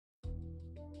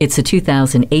It's a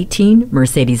 2018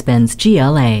 Mercedes-Benz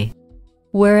GLA.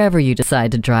 Wherever you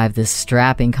decide to drive this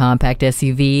strapping compact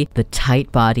SUV, the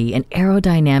tight body and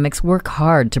aerodynamics work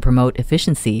hard to promote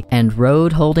efficiency and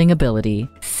road-holding ability.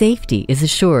 Safety is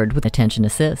assured with attention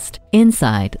assist.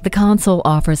 Inside, the console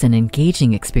offers an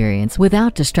engaging experience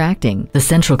without distracting. The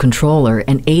central controller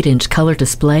and 8-inch color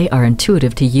display are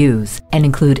intuitive to use and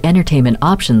include entertainment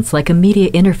options like a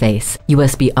media interface,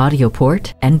 USB audio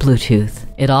port, and Bluetooth.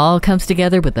 It all comes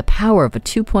together with the power of a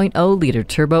 2.0-liter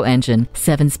turbo engine,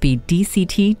 7-speed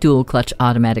DCT dual-clutch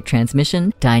automatic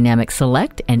transmission, dynamic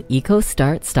select, and eco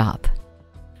start-stop.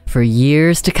 For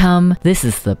years to come, this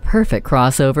is the perfect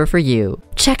crossover for you.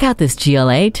 Check out this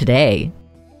GLA today.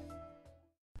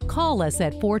 Call us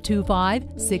at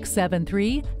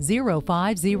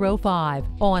 425-673-0505,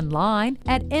 online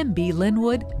at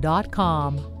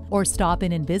mblynnwood.com, or stop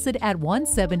in and visit at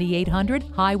 17800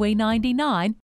 Highway 99,